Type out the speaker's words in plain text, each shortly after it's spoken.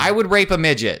I would rape a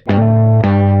midget.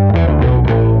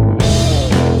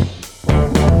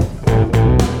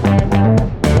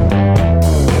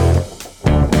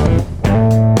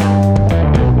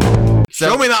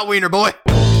 Show me that wiener, boy.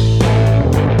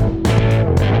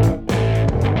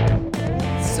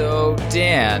 So,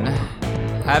 Dan,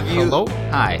 have you... Hello?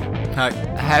 Hi. Hi.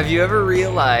 Have you ever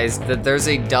realized that there's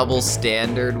a double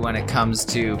standard when it comes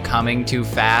to coming too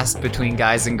fast between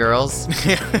guys and girls?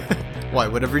 Why?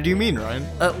 Whatever do you mean, Ryan?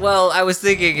 Well, I was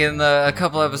thinking in a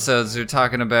couple episodes we were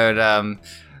talking about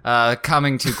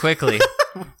coming too quickly.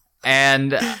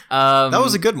 And that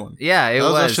was a good one. Yeah, it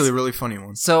was. That was actually a really funny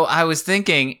one. So I was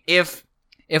thinking if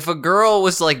a girl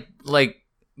was like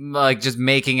just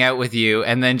making out with you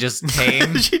and then just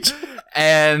came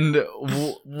and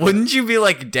wouldn't you be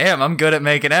like, damn, I'm good at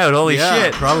making out, holy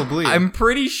shit. Probably. I'm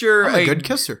pretty sure I'm a good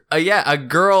kisser. A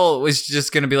girl was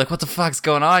just gonna be like, what the fuck's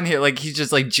going on here? Like, he's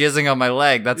just like jizzing on my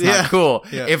leg. That's not cool.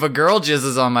 Yeah. If a girl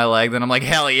jizzes on my leg, then I'm like,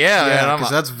 hell yeah, man.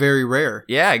 Because that's very rare.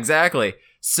 Yeah, exactly.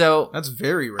 So that's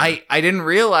very rare. I didn't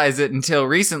realize it until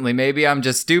recently. Maybe I'm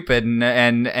just stupid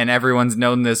and everyone's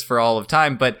known this for all of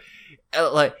time. But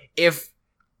like if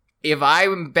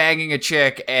I'm banging a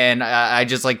chick and I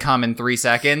just like come in 3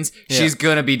 seconds, she's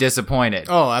gonna be disappointed.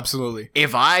 Oh, absolutely.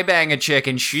 If I bang a chick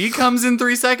and she comes in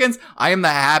 3 seconds, I am the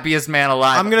happiest man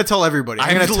alive. I'm gonna tell everybody.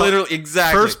 I'm gonna literally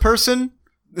exactly first person.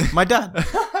 My dad.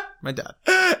 My dad.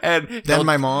 And then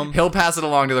my mom. He'll pass it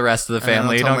along to the rest of the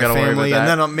family. You don't gotta worry about that.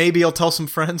 And then maybe I'll tell some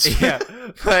friends. Yeah.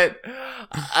 But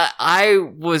I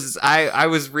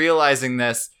was realizing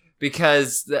this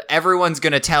because everyone's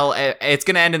gonna tell, it's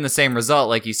gonna end in the same result,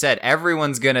 like you said.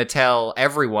 Everyone's gonna tell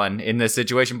everyone in this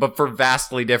situation, but for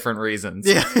vastly different reasons.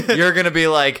 Yeah. You're gonna be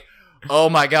like, oh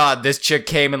my god, this chick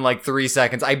came in like 3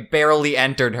 seconds. I barely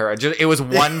entered her. It was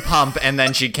one pump and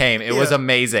then she came. It was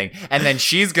amazing. And then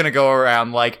she's gonna go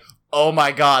around like, oh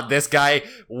my god, this guy,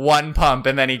 one pump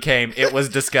and then he came. It was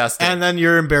disgusting. And then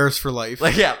you're embarrassed for life.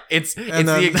 Like, yeah, it's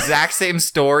the exact same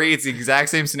story. It's the exact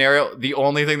same scenario. The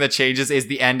only thing that changes is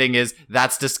the ending is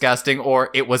that's disgusting or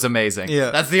it was amazing.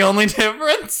 Yeah. That's the only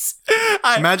difference.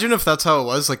 Imagine if that's how it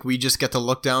was. Like, we just get to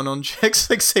look down on chicks,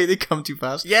 like, say they come too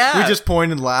fast. Yeah. We just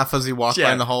point and laugh as they walk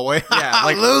by in the hallway. Yeah.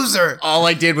 Like, loser. All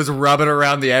I did was rub it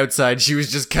around the outside. She was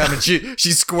just coming. She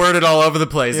squirted all over the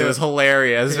place. Yeah. It was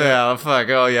hilarious. Yeah. Oh, fuck.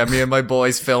 Oh, yeah. Me and my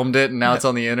boys filmed it and now it's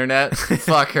on the internet.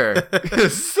 Fuck her.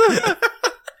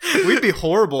 We'd be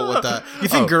horrible with that. You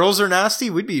think girls are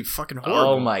nasty? We'd be fucking horrible.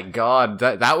 Oh my god,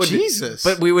 that would Jesus.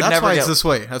 But we would That's never. Why it's this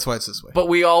way. That's why it's this way. But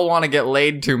we all want to get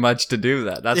laid too much to do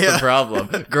that. That's the problem.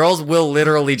 Girls will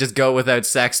literally just go without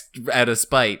sex out of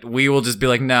spite. We will just be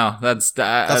like, no, that's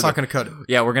not going to cut it.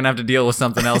 Yeah, we're gonna have to deal with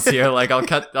something else here. Like I'll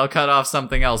cut off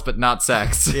something else, but not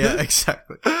sex. Yeah,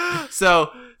 exactly.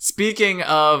 So. Speaking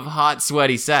of hot,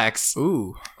 sweaty sex,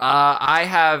 I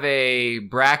have a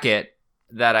bracket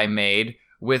that I made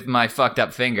with my fucked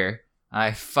up finger.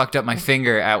 I fucked up my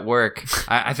finger at work.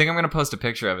 I think I'm going to post a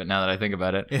picture of it now that I think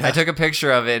about it. Yeah. I took a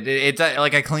picture of it. It's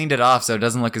like I cleaned it off so it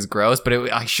doesn't look as gross, but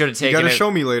I should have taken it. You got to show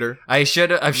me later. I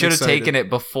should have taken it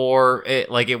before it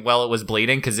was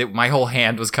bleeding because my whole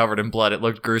hand was covered in blood. It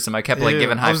looked gruesome. I kept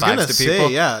giving high fives to people.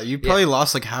 Yeah, you probably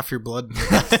lost like half your blood.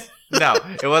 No,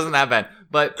 it wasn't that bad.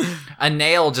 But a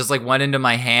nail just like went into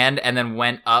my hand and then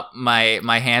went up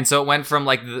my hand. So it went from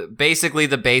like basically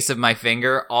the base of my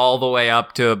finger all the way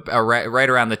up to right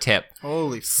around the tip.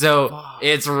 Holy So fuck.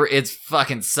 it's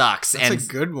fucking sucks. That's a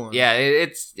good one. Yeah,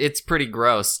 it's pretty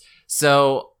gross.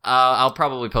 So I'll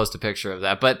probably post a picture of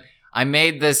that. But I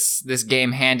made this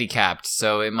game handicapped,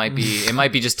 so it might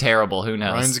be just terrible. Who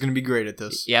knows? Ryan's gonna be great at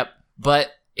this. Yep.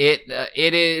 But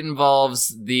it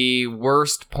involves the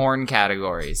worst porn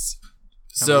categories.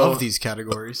 So, I love these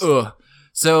categories.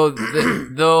 So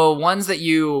the ones that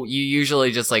you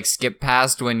usually just like skip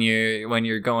past when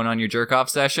you're going on your jerk off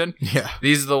session. Yeah.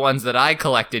 These are the ones that I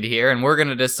collected here, and we're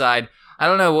gonna decide. I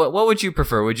don't know, what would you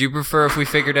prefer? Would you prefer if we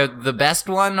figured out the best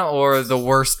one or the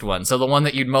worst one? So the one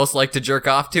that you'd most like to jerk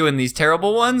off to in these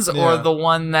terrible ones, or the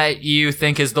one that you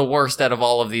think is the worst out of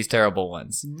all of these terrible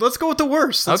ones? Let's go with the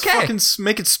worst. Let's fucking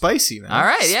make it spicy, man. All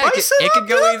right, yeah, it could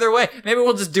go either way. Maybe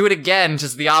we'll just do it again,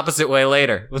 just the opposite way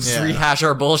later. Let's just rehash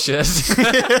our bullshit.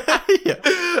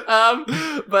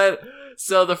 But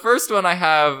so the first one I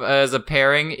have as a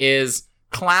pairing is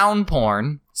clown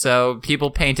porn. So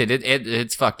people painted it.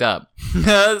 It's fucked up.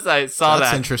 I saw that.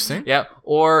 That's interesting. Yeah.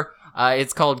 Or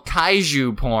it's called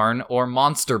kaiju porn or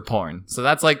monster porn. So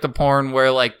that's like the porn where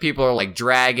like people are like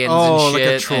dragons and shit. Like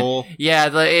a troll.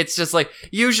 It's just like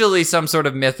usually some sort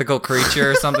of mythical creature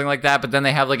or something like that. But then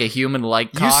they have like a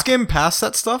human-like cock. You skim past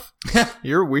that stuff?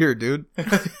 You're weird, dude.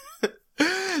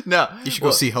 No. You should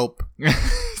go see Hope.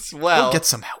 Well, we'll get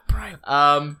some help,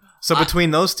 Brian. So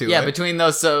between those two, yeah, right? between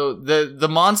those, so the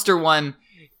monster one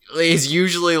is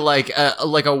usually like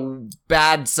a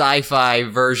bad sci-fi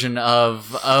version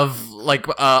of like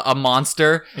a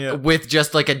monster with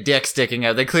just like a dick sticking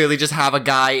out. They clearly just have a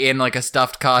guy in like a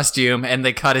stuffed costume and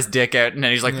they cut his dick out and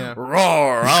then he's like,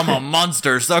 roar, I'm a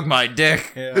monster, suck my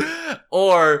dick. Yeah.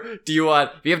 Or do you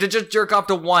have to just jerk off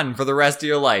to one for the rest of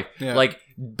your life? Yeah. Like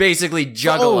basically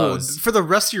juggalos. For the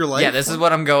rest of your life? Yeah, this is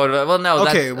what I'm going with. Well, no.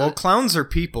 Okay, well, clowns are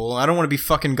people. I don't want to be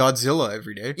fucking Godzilla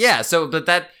every day. Yeah, so, but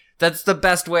that's the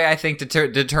best way, I think, to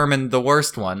determine the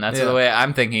worst one. That's the way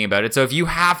I'm thinking about it. So if you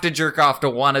have to jerk off to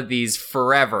one of these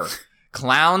forever,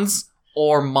 clowns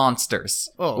or monsters.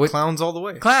 Oh, clowns all the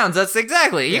way. Clowns, that's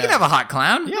exactly. You can have a hot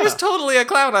clown. Yeah. There's totally a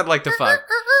clown I'd like to fuck.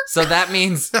 So that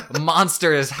means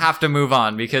monsters have to move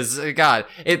on because, God,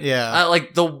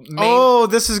 like the main... Oh,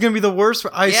 this is going to be the worst.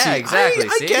 I see. Exactly.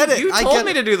 I get it. You told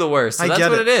me to do the worst, so that's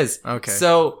what it is. Okay.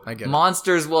 So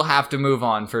monsters will have to move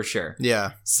on for sure.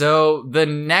 Yeah. So the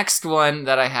next one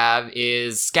that I have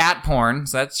is scat porn.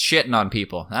 So that's shitting on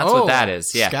people. That's what that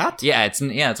is. Yeah. Scat? Yeah, that's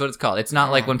what it's called. It's not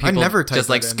like when people just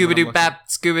like Scooby-Doo-bap,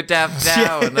 Scooby-Dap,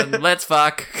 down, and then let's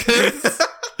fuck.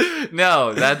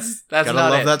 No, that's Gotta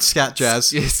not love it. that scat jazz.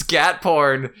 Scat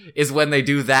porn is when they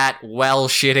do that while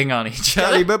shitting on each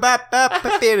other.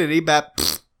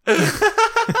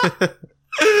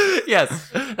 Yes,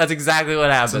 that's exactly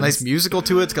what happens. It's a nice musical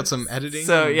to it. It's got some editing.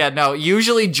 So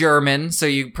usually German. So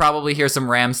you probably hear some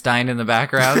Rammstein in the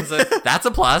background. So that's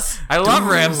a plus. I love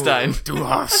Rammstein. Too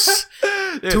hot.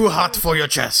 Too hot for your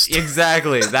chest.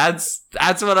 Exactly. That's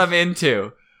what I'm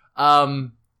into.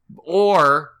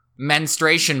 Or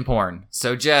menstruation porn.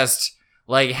 So just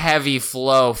like heavy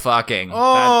flow fucking.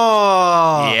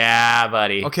 Oh. Yeah,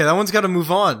 buddy. Okay, that one's got to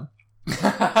move on.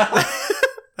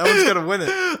 That one's gonna win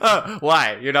it.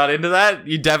 Why? You're not into that?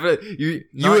 You definitely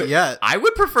not yet. I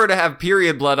would prefer to have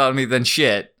period blood on me than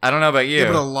shit. I don't know about you. Yeah,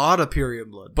 but a lot of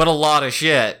period blood. But a lot of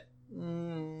shit.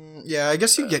 Yeah, I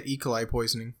guess you get E. coli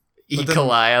poisoning. E.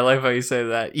 coli. I like how you say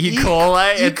that. E.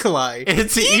 coli. E. coli.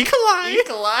 It's E. coli. E.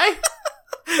 coli.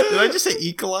 Did I just say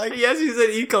E. coli? Yes, you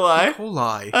said E. coli. E.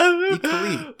 coli. E.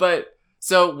 coli. But.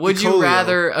 So, would you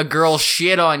rather a girl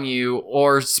shit on you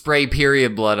or spray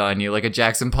period blood on you, like a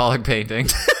Jackson Pollock painting?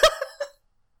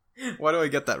 Why do I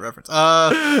get that reference?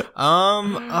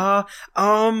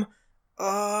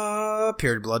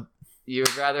 Period blood. You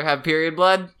would rather have period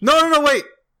blood? No, wait!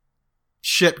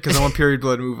 Shit, because I want period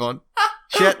blood to move on.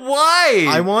 Shit. Why?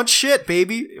 I want shit,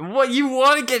 baby. What, you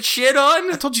want to get shit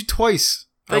on? I told you twice.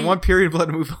 I want period blood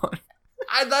to move on.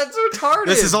 That's retarded.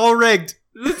 This is all rigged.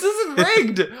 This isn't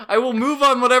rigged. I will move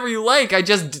on whatever you like. I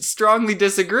just strongly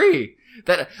disagree.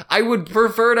 That I would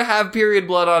prefer to have period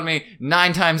blood on me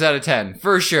 9 times out of 10,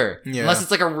 for sure. Yeah. Unless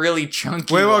it's like a really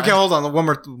chunky Wait, one. Okay, hold on. One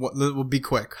more. We'll be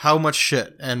quick. How much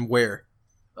shit and where?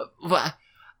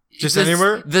 Just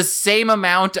anywhere? The same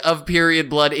amount of period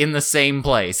blood in the same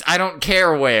place. I don't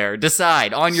care where.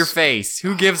 Decide. On your face.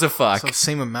 Who gives a fuck? So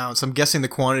same amount. So I'm guessing the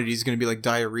quantity is going to be like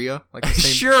diarrhea. Like the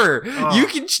same. Sure. Oh. You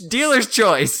can dealer's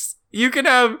choice. You can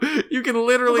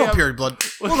literally we'll go period blood.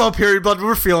 We'll go period blood.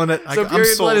 We're feeling it. So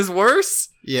period blood is worse?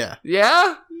 Yeah.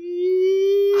 Yeah?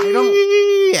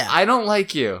 I don't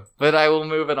like you, but I will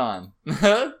move it on.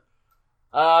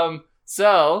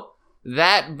 So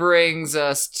that brings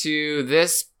us to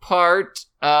this part,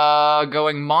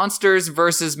 going monsters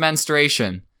versus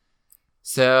menstruation.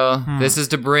 So this is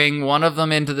to bring one of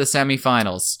them into the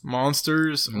semifinals.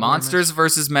 Monsters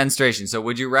versus menstruation. So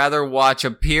would you rather watch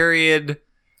a period...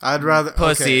 I'd rather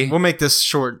pussy. Okay, we'll make this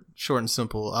short and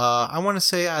simple. I want to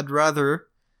say I'd rather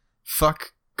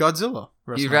fuck Godzilla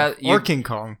or King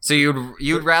Kong. So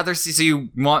you'd rather see. So you're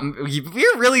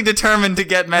really determined to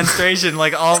get menstruation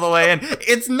like all the way in.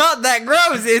 It's not that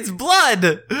gross. It's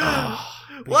blood.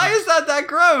 Why is that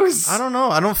gross? I don't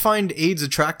know. I don't find AIDS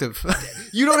attractive.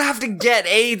 You don't have to get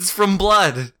AIDS from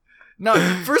blood. No,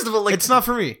 first of all, like, it's not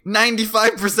for me.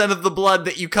 95% of the blood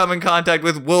that you come in contact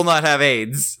with will not have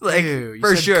AIDS. Like, Ew,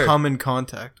 for sure. Come in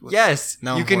contact with yes,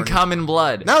 now you can come in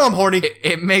blood. Now I'm horny.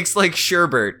 It makes like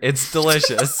sherbet. It's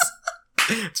delicious.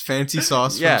 It's fancy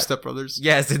sauce from Step Brothers.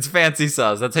 Yes, it's fancy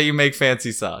sauce. That's how you make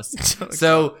fancy sauce.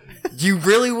 So you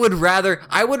really would rather...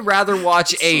 I would rather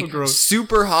watch a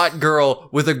super hot girl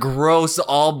with a gross,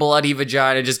 all bloody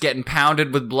vagina just getting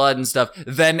pounded with blood and stuff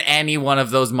than any one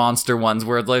of those monster ones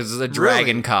where there's a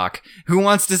dragon cock. Who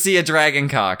wants to see a dragon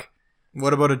cock?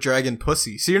 What about a dragon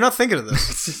pussy? So you're not thinking of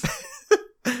this.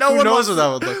 No one knows what that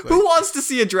would look like. Who wants to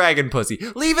see a dragon pussy?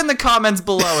 Leave in the comments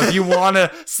below if you want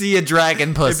to see a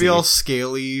dragon pussy. It'd be all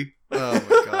scaly. Oh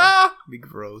my god. It'd be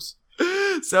gross.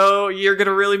 So you're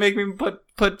gonna really make me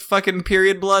put fucking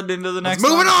period blood into the next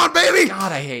one? Moving on, baby!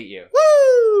 God, I hate you.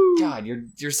 Woo! God,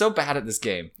 you're so bad at this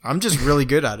game. I'm just really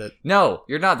good at it. No,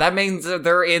 you're not. That means that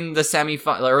they're in the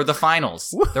semi-final or the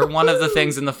finals. They're one of the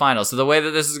things in the finals. So the way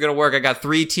that this is going to work, I got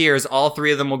 3 tiers. All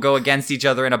 3 of them will go against each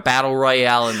other in a battle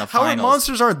royale in the finals.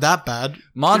 Monsters aren't that bad.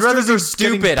 Monsters are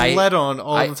stupid. Bled on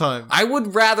all the time. I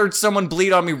would rather someone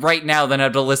bleed on me right now than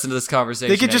have to listen to this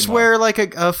conversation. They could just wear like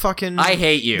a fucking... I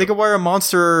hate you. They could wear a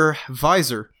monster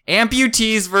visor.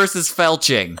 Amputees versus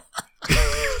feltching.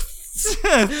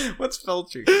 What's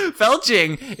feltching?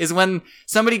 Feltching is when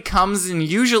somebody comes in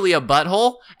usually a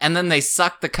butthole and then they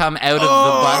suck the cum out of the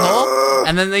butthole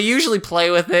and then they usually play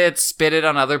with it, spit it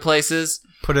on other places.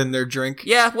 Put it in their drink.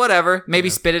 Yeah, whatever. Maybe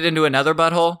spit it into another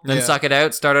butthole, then suck it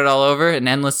out, start it all over, an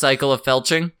endless cycle of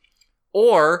feltching.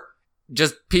 Or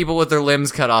just people with their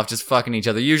limbs cut off just fucking each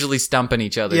other, usually stumping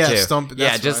each other too.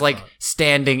 Just like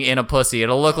standing in a pussy.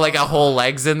 It'll look like a whole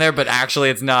leg's in there, but actually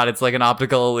it's not. It's like an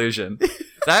optical illusion.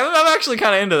 I'm actually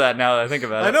kind of into that now that I think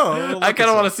about it. I know. I kind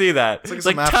of want to see that. It's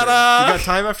like ta-da! You got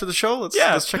time after the show? Let's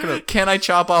check it out. Can I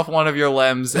chop off one of your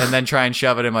limbs and then try and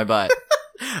shove it in my butt?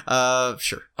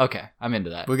 Sure. Okay, I'm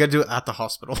into that. We gotta do it at the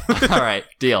hospital. All right,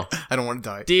 deal. I don't want to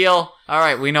die. Deal. All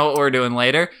right, we know what we're doing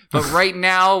later. But right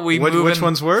now, which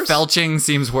one's worse? Felching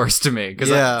seems worse to me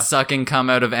because sucking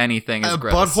cum out of anything is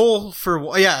gross. Butthole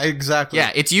for exactly.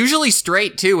 Yeah, it's usually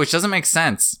straight too, which doesn't make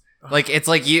sense. Like it's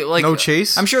like you like no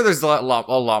chase. I'm sure there's a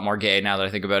lot more gay now that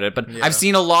I think about it, but I've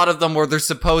seen a lot of them where they're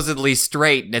supposedly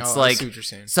straight, and it's like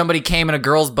somebody came in a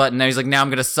girl's butt, and now he's like, "Now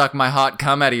I'm gonna suck my hot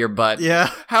cum out of your butt."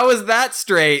 Yeah, how is that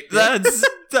straight?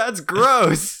 That's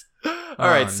gross. All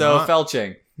right, so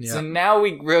felching. Yeah. So now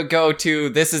we go to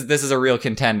this is a real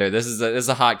contender. This is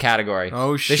a hot category.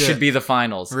 Oh shit! This should be the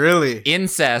finals. Really?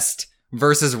 Incest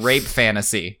versus rape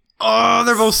fantasy. Oh,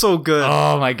 they're both so good.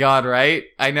 Oh my god, right?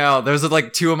 I know. Those are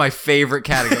like 2 of my favorite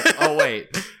categories. Oh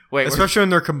wait. Especially when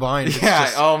they're combined.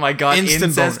 Yeah. Oh my god.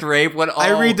 Incest rape.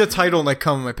 I read the title and I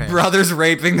come in my pants. Brothers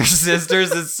raping their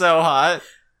sisters is so hot.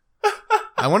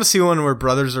 I want to see one where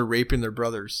brothers are raping their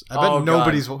brothers. I bet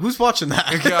nobody's... Who's watching that?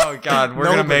 Oh, God. We're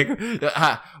going to make...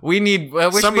 we need... I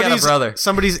wish we had a brother.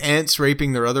 Somebody's aunt's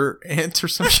raping their other aunt or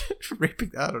some shit.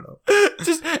 Raping... I don't know.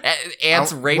 Just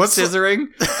aunt's rape scissoring?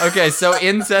 Okay, so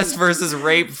incest versus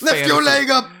rape Lift your leg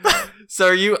up!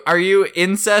 So are you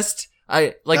incest...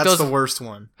 That's the worst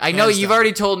one. I know you've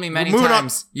already told me many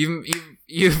times.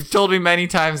 You've told me many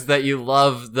times that you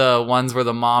love the ones where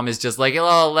the mom is just like,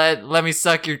 "Oh, let me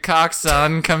suck your cock,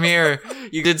 son. Come here.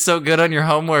 You did so good on your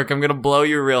homework. I'm gonna blow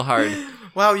you real hard."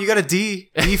 Wow, you got a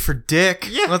D. D for dick.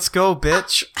 Yeah. Let's go,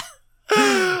 bitch.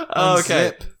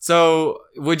 Okay. So,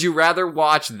 would you rather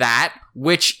watch that?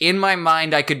 Which, in my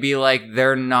mind, I could be like,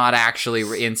 they're not actually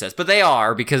incest. But they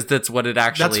are, because that's what it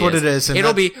actually is. That's what it is.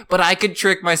 It'll be, but I could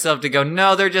trick myself to go,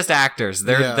 no, they're just actors.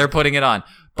 They're putting it on.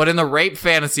 But in the rape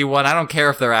fantasy one, I don't care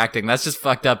if they're acting. That's just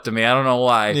fucked up to me. I don't know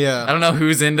why. Yeah. I don't know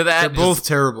who's into that. They're both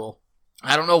terrible.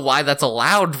 I don't know why that's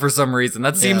allowed for some reason.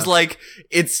 That seems like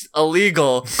it's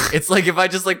illegal. It's like if I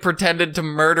just like pretended to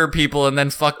murder people and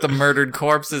then fuck the murdered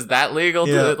corpse, is that legal?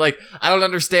 Yeah. Like, I don't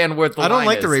understand what the line is. I don't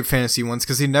like the rape fantasy ones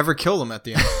because he never kill them at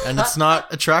the end. And it's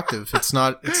not attractive. It's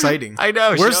not exciting. I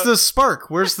know. Where's the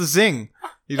spark? Where's the zing?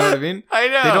 You know what I mean? I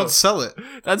know. They don't sell it.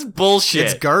 That's bullshit.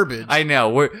 It's garbage. I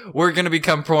know. We're gonna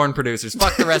become porn producers.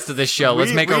 Fuck the rest of this show.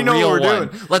 Let's make a real one.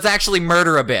 Doing. Let's actually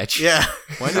murder a bitch. Yeah.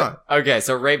 Why not? Okay,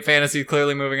 so rape fantasy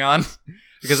clearly moving on.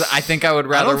 Because I think I would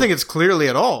rather... I don't think it's clearly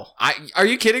at all. Are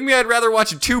you kidding me? I'd rather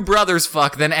watch 2 brothers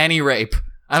fuck than any rape.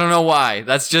 I don't know why.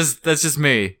 That's just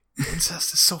me.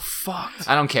 Incest is so fucked.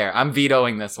 I don't care. I'm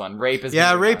vetoing this one. Rape is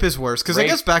rape is worse because I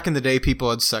guess back in the day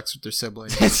people had sex with their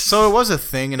siblings, so it was a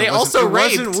thing, and it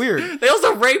wasn't weird. They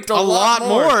also raped a lot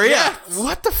more. Yeah.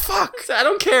 What the fuck? I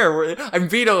don't care. I'm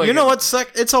vetoing. You know what?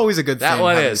 It's always a good thing. That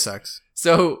one is sex.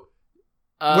 So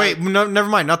wait, no, never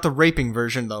mind. Not the raping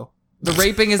version though. The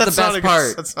raping is the best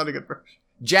part. That's not a good version.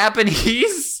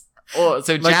 Japanese. Oh,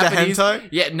 so like Japanese, the hentai?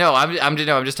 Yeah, no, I'm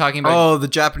just talking about. The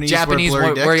Japanese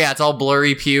where it's all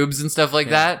blurry pubes and stuff like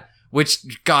that.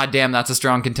 Which, goddamn, that's a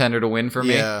strong contender to win for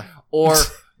me. Yeah. Or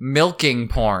milking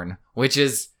porn, which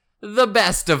is the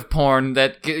best of porn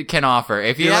that can offer.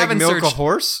 If you haven't milk searched a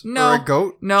horse or a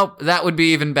goat, nope, that would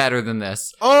be even better than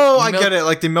this. Oh, I get it.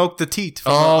 Like they milk the teat.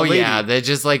 From a lady. Yeah, they're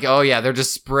just like, they're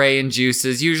just spraying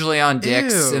juices, usually on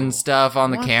dicks and stuff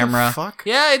on the camera. The fuck?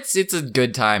 Yeah, it's a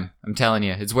good time. I'm telling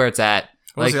you, it's where it's at.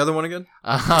 What was the other one again?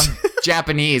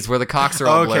 Japanese, where the cocks are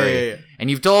all blurry. Yeah.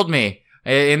 And you've told me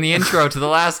in the intro to the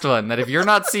last one that if you're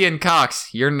not seeing cocks,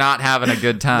 you're not having a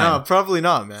good time. No, probably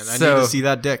not, man. I need to see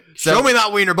that dick. Show me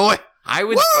that wiener, boy. I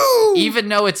would, even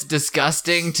though it's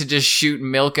disgusting to just shoot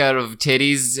milk out of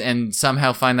titties and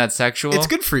somehow find that sexual. It's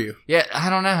good for you. Yeah, I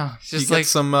don't know. It's just you like get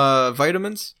some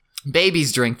vitamins.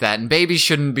 Babies drink that, and babies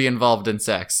shouldn't be involved in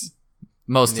sex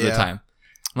most of the time.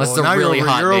 Unless it's a really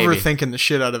hot baby. You're overthinking the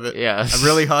shit out of it. Yeah. A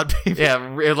really hot baby. Yeah,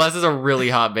 unless it's a really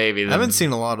hot baby. I haven't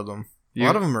seen a lot of them. A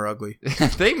lot of them are ugly.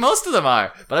 Most of them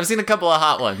are. But I've seen a couple of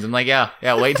hot ones. I'm like, yeah,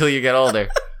 wait till you get older.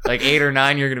 Like 8 or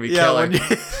 9, you're going to be killer.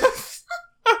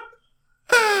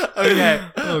 Okay.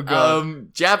 Oh,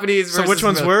 God. Japanese versus... So which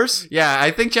one's worse? Yeah,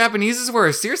 I think Japanese is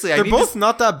worse. Seriously, they're both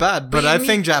not that bad, but I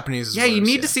think Japanese is worse. Yeah, you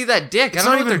need to see that dick. It's I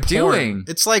don't know not what they're even porn. doing.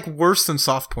 It's like worse than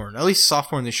soft porn. At least soft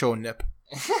porn, they show a nip.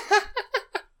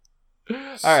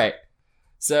 All right.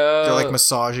 So... They're like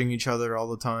massaging each other all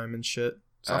the time and shit.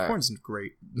 Soft porn's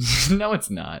great. No,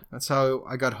 it's not. That's how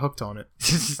I got hooked on it.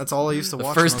 That's all I used to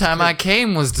watch. The first time I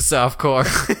came was to softcore.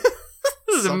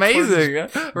 This is amazing.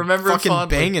 Remember fucking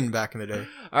fondly. banging back in the day.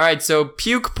 All right, so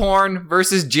puke porn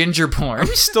versus ginger porn. Are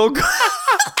we still going?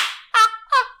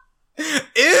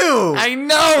 Ew! I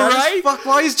know, right? Fuck.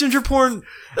 Why is ginger porn?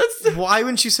 Why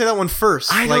wouldn't you say that one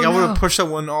first? I would have pushed that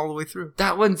one all the way through.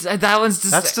 That one's just...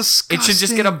 That's disgusting. It should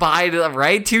just get a bite,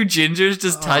 right? 2 gingers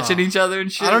just touching each other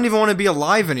and shit. I don't even want to be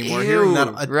alive anymore hearing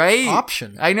that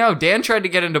option. I know. Dan tried to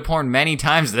get into porn many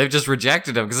times. They've just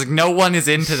rejected him because like no one is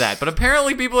into that. But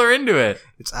apparently people are into it.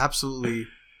 It's absolutely...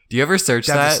 Do you ever search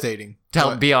devastating.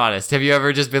 that? Be honest. Have you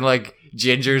ever just been like,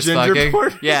 ginger fucking?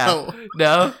 Porn? Yeah.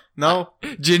 No? No.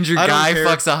 Ginger guy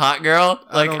fucks a hot girl?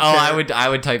 Like, I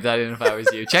would type that in if I was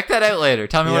you. Check that out later.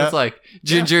 Tell me what it's like.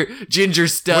 Ginger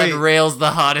stud rails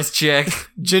the hottest chick.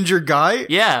 Ginger guy?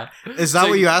 Yeah. Is that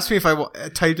what you asked me if I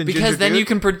typed in ginger Because then dude? you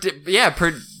can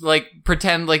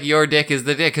pretend like your dick is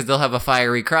the dick because they'll have a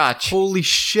fiery crotch. Holy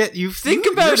shit. You're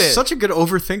you're such a good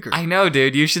overthinker. I know,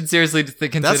 dude. You should seriously consider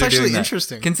doing that. That's actually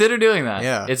interesting. Consider doing that.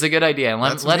 Yeah. It's a good idea. And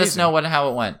let us know how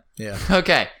it went. Yeah.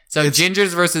 Okay. So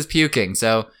gingers versus puking.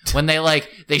 So when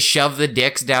they shove the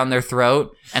dicks down their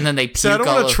throat and then they puke. So I don't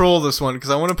want to troll this one because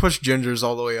I want to push gingers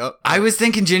all the way up. I was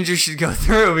thinking gingers should go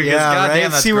through because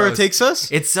goddamn, that's see gross. where it takes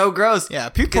us. It's so gross. Yeah,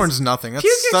 puke porn's nothing.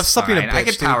 That's something a bitch. I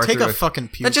could power Take through a fucking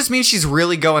puke. That just means she's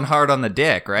really going hard on the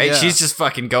dick, right? Yeah. She's just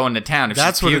fucking going to town. If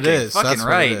that's she's what puking. it is. Fucking that's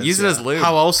right. It is, Use it as lube.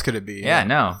 How else could it be? Yeah,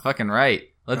 no, fucking right.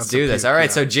 Let's do this. Puke, All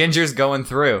right, so gingers going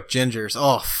through. Gingers.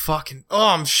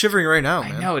 I'm shivering right now,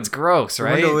 man. I know, it's gross,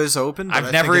 right? The window is open. But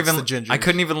I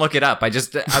couldn't even look it up. I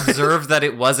just observed that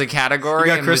it was a category.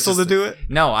 You got Crystal to do it?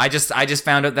 No, I just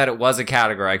found out that it was a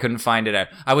category. I couldn't find it out.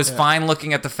 I was fine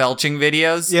looking at the felching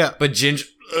videos. Yeah. But you're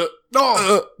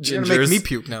gonna make me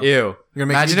puke now. Ew.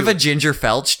 Imagine if a ginger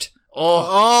felched.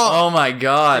 Oh my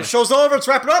god. The show's over. Let's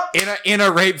wrap it up. In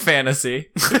a rape fantasy.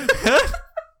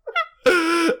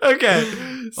 Okay.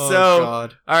 All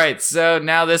right. So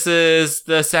now this is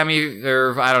the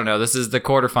this is the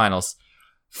quarterfinals.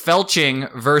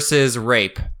 Felching versus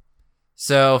rape.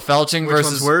 So felching Which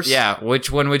versus one's worse? Yeah.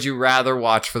 Which one would you rather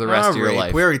watch for the rest of your rape.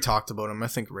 life? We already talked about him. I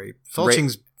think rape.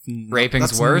 Felching's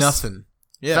raping's worse. Nothing.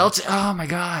 Yeah. Oh my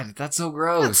god, that's so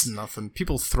gross. That's nothing.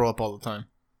 People throw up all the time.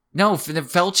 No,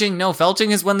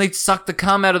 felching is when they suck the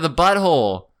cum out of the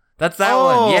butthole. That's that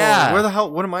one. Yeah. Where the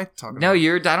hell? What am I talking about? No,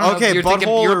 I don't know. You're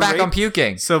thinking you're back on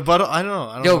puking. So, I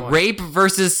don't know. Rape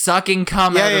versus sucking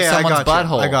cum out of someone's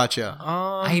butthole. I gotcha.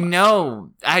 I know.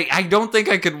 I don't think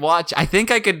I could watch. I think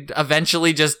I could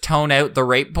eventually just tone out the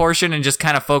rape portion and just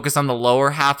kind of focus on the lower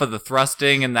half of the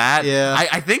thrusting and that. Yeah.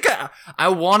 I think I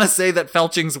want to say that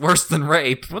felching's worse than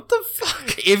rape. What the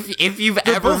fuck? If you've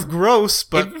They're ever both gross,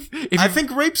 but if I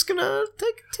think rape's gonna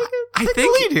take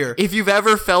the lead here. If you've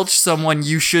ever felched someone,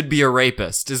 you should be a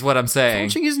rapist, is what I'm saying.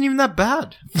 Felching isn't even that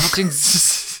bad.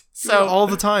 Felching's so all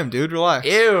the time, dude. Relax.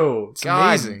 Ew. It's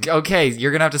amazing. Okay,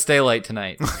 you're gonna have to stay late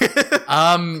tonight.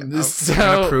 I'm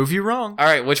gonna prove you wrong. All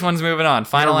right, which one's moving on?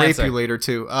 Final answer. Rape you later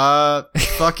too.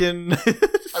 Fucking.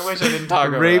 I wish I didn't talk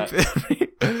about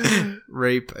that.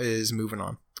 Rape is moving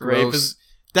on. Gross.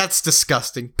 That's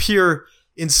disgusting. Pure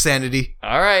insanity.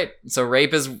 All right, so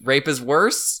rape is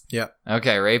worse. Yeah.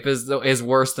 Okay, rape is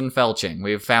worse than felching.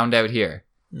 We've found out here.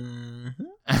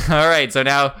 Mm-hmm. All right, so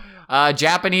now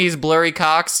Japanese blurry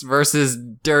cocks versus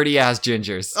dirty ass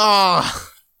gingers. Oh,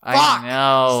 I fuck.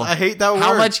 know. I hate that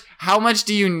word. How much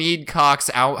do you need cocks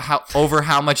out? Over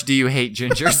how much do you hate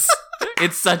gingers?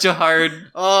 It's such a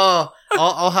hard. Oh,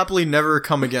 I'll happily never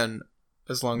come again.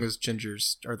 As long as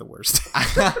gingers are the worst.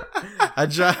 I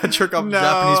jerk off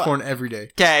Japanese porn every day.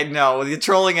 Okay, no, the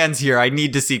trolling ends here. I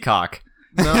need to see cock.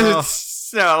 No.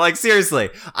 No, like seriously.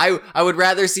 I would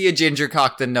rather see a ginger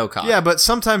cock than no cock. Yeah, but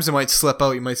sometimes it might slip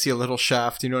out. You might see a little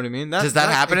shaft. You know what I mean? Does that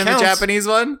happen in the Japanese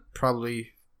one?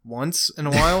 Probably once in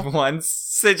a while.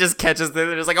 Once it just catches them.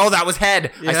 They're just like, oh, that was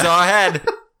head. Yeah. I saw a head.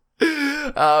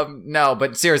 No,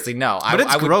 but seriously, no. But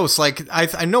it's gross. Like,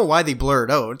 I know why they blur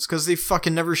it out. It's because they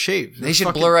fucking never shave. They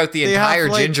should blur out the entire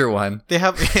ginger one. They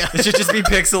have. Yeah. It should just be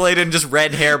pixelated and just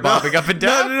red hair bobbing up and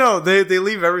down. No. They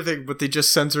leave everything, but they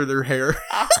just censor their hair.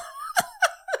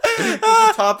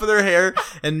 The top of their hair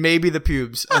and maybe the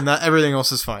pubes, and everything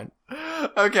else is fine.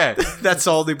 Okay, that's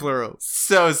all they blur out.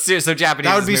 So Japanese.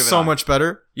 That would be so much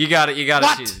better. You got it.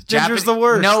 What? Ginger's the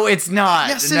worst. No, it's not.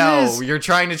 Yes, it is. You're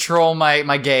trying to troll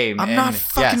my game. I'm not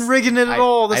fucking rigging it at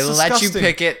all. That's disgusting. Let you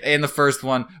pick it in the first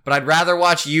one, but I'd rather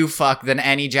watch you fuck than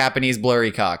any Japanese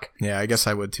blurry cock. Yeah, I guess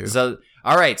I would too. So,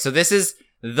 all right. So this is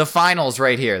the finals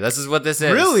right here. This is what this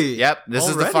is. Really? Yep. This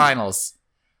is the finals.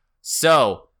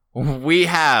 So we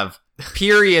have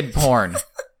period porn.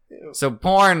 So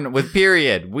porn with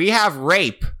period. We have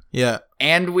rape. Yeah.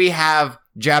 And we have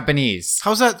Japanese.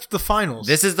 How's that the finals?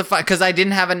 This is the because I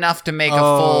didn't have enough to make a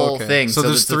full thing. So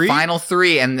there's three? The final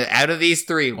three, and out of these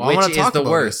three, which is the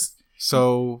worst?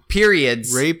 So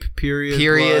periods, rape, periods,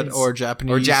 blood, or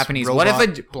Japanese.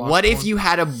 What if you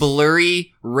had a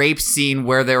blurry rape scene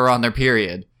where they were on their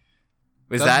period?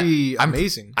 That'd be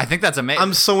amazing. I think that's amazing.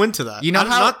 I'm so into that. You know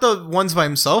how not the ones by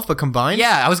himself, but combined.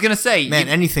 Yeah, I was gonna say, man,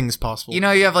 anything's possible. You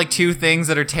know, you have like two things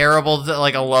that are terrible,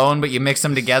 like alone, but you mix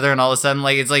them together, and all of a sudden,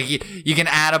 like it's like you can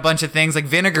add a bunch of things. Like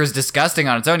vinegar's disgusting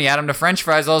on its own. You add them to French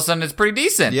fries, all of a sudden it's pretty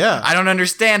decent. Yeah, I don't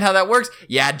understand how that works.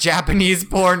 You add Japanese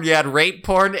porn, you add rape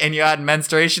porn, and you add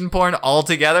menstruation porn all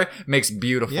together. Makes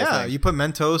beautiful. Yeah, you put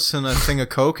Mentos in a thing of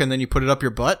Coke, and then you put it up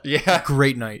your butt. Yeah,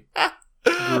 great night.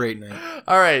 Great night.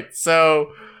 All right,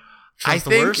 so. I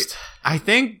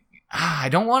think I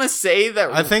don't want to say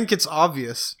that. I think it's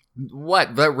obvious.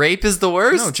 What? That rape is the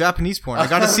worst? No, Japanese porn. I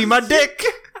gotta see my dick.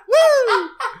 Woo!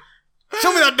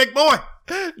 Show me that dick, boy.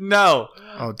 No.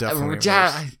 Oh, definitely.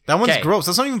 That one's gross.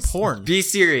 That's not even porn. Be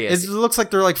serious. It looks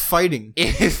like they're like fighting.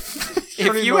 If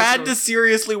you had to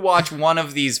seriously watch one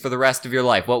of these for the rest of your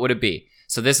life, what would it be?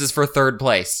 So this is for third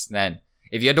place. Then,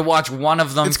 if you had to watch one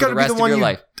of them for the rest of your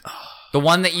life. The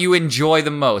one that you enjoy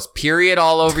the most. Period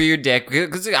all over your dick.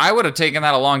 Because I would have taken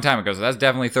that a long time ago, so that's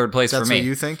definitely third place for me. That's what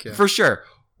you think? Yeah. For sure.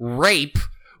 Rape.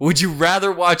 Would you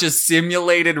rather watch a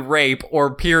simulated rape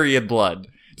or period blood?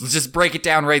 Let's just break it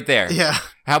down right there. Yeah.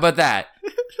 How about that?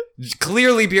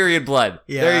 Clearly period blood.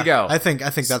 Yeah. There you go. I think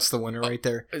that's the winner right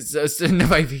there.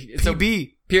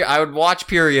 PB. I would watch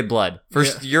period blood.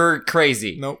 First, you're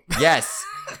crazy. Nope. Yes.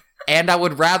 And I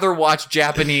would rather watch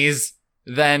Japanese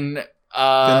than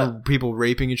people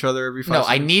raping each other every 5 seconds.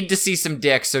 I need to see some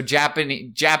dicks, so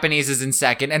Japanese is in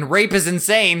second, and rape is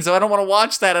insane, so I don't want to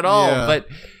watch that at all. Yeah. But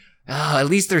at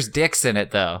least there's dicks in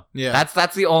it, though. Yeah,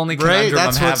 that's the only conundrum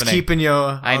that's I'm what's keeping you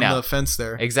on the fence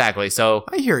there. Exactly. So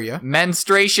I hear you.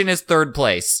 Menstruation is third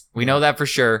place. We know that for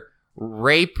sure.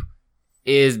 Rape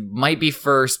might be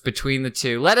first between the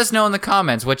two. Let us know in the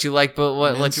comments what you like, but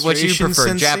what you prefer,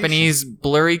 sensation. Japanese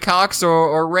blurry cocks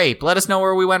or rape. Let us know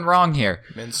where we went wrong here.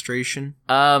 Menstruation.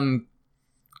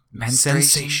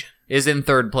 Menstruation is in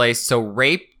third place. So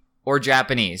rape or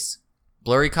Japanese,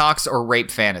 blurry cocks or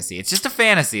rape fantasy. It's just a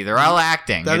fantasy. They're all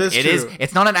acting. That is true.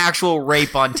 It's not an actual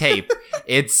rape on tape.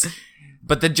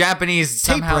 But the Japanese,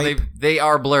 somehow they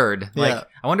are blurred. Like,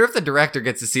 I wonder if the director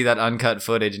gets to see that uncut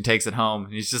footage and takes it home.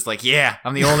 And he's just like, yeah,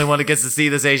 I'm the only one that gets to see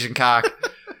this Asian cock.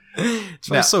 It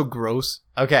smells so gross.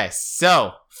 Okay,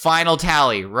 so final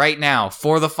tally right now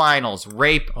for the finals.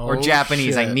 Rape or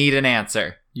Japanese? Shit. I need an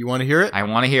answer. You want to hear it? I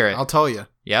want to hear it. I'll tell you.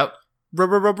 Yep.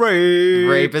 Rape.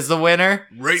 Rape is the winner.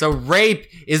 Rape. So rape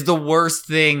is the worst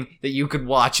thing that you could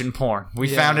watch in porn. We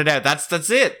found it out. That's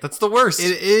it. That's the worst.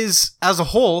 It is as a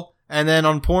whole. And then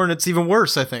on porn, it's even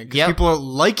worse, I think. Yep. People are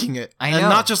liking it. I know. And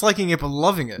not just liking it, but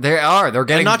loving it. They are. They're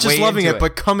getting and not just way loving into it,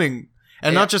 but coming.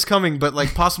 And not just coming, but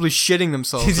like possibly shitting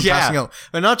themselves and passing out.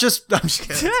 And not just... I'm just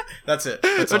kidding. That's it.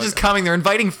 They're just coming. They're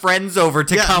inviting friends over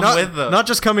to come with them. Not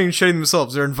just coming and shitting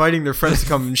themselves. They're inviting their friends to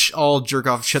come and all jerk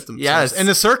off and shit themselves. Yes. In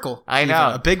a circle. I know.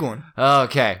 Even, a big one.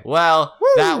 Okay. Well,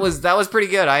 that was pretty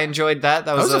good. I enjoyed that.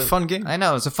 That was a fun game. I know.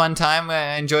 It was a fun time.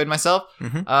 I enjoyed myself.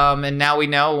 Mm-hmm. And now we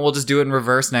know. We'll just do it in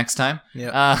reverse next time.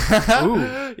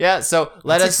 Yeah. Yeah. So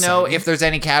let us know if there's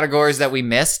any categories that we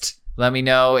missed. Let me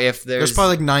know if there's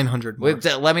probably like 900 more.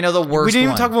 Let me know the worst. We didn't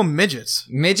even one. talk about midgets.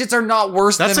 Midgets are not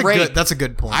worse than rape. That's a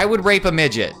good point. I would rape a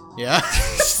midget. Yeah.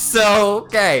 So,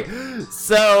 okay.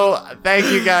 So, thank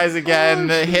you guys again.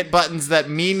 Hit buttons that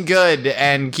mean good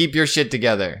and keep your shit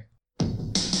together.